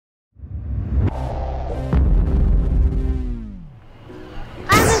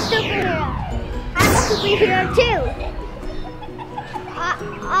superhero too.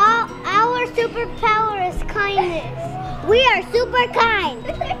 Our superpower is kindness. We are super kind.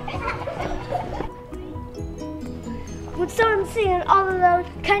 With someone saying all alone,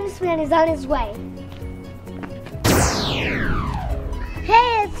 kindness man is on his way.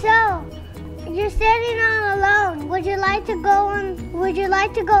 Hey, so you're standing all alone. Would you like to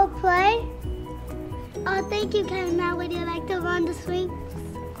go play? Oh, thank you, Kindness Man. Would you like to run the swings?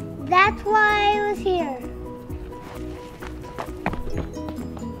 That's why I was here.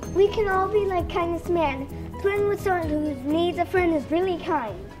 We can all be like Kindness Man. Playing with someone who needs a friend is really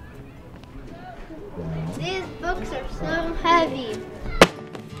kind. These books are so heavy.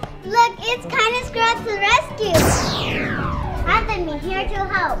 Look, it's Kindness Girl to the rescue. Anthony, here to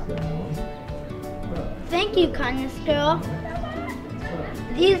help. Thank you, Kindness Girl.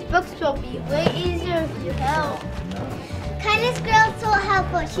 These books will be way easier if you help. Kindness Girl is so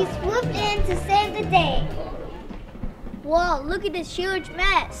helpful. She swooped in to save the day. Whoa, look at this huge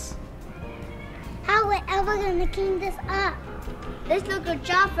mess. How are we ever going to clean this up? This looks a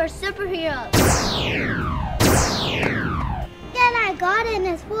job for superheroes. Then our garden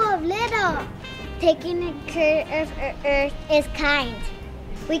is full of litter. Taking care of Earth is kind.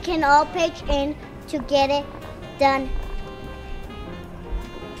 We can all pitch in to get it done.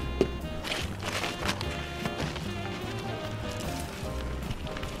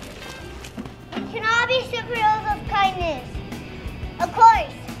 We can all be superheroes of kindness. Of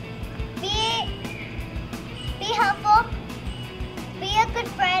course, be helpful, be a good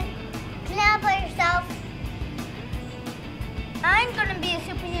friend, clean up by yourself. I'm gonna be a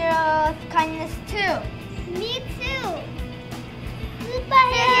superhero of kindness too. Me too.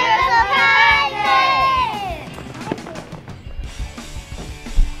 Superheroes of kindness.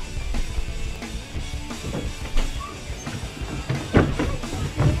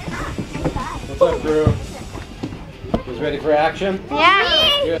 What's up, crew? Who's ready for action? Yeah.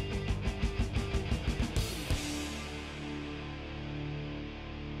 Good.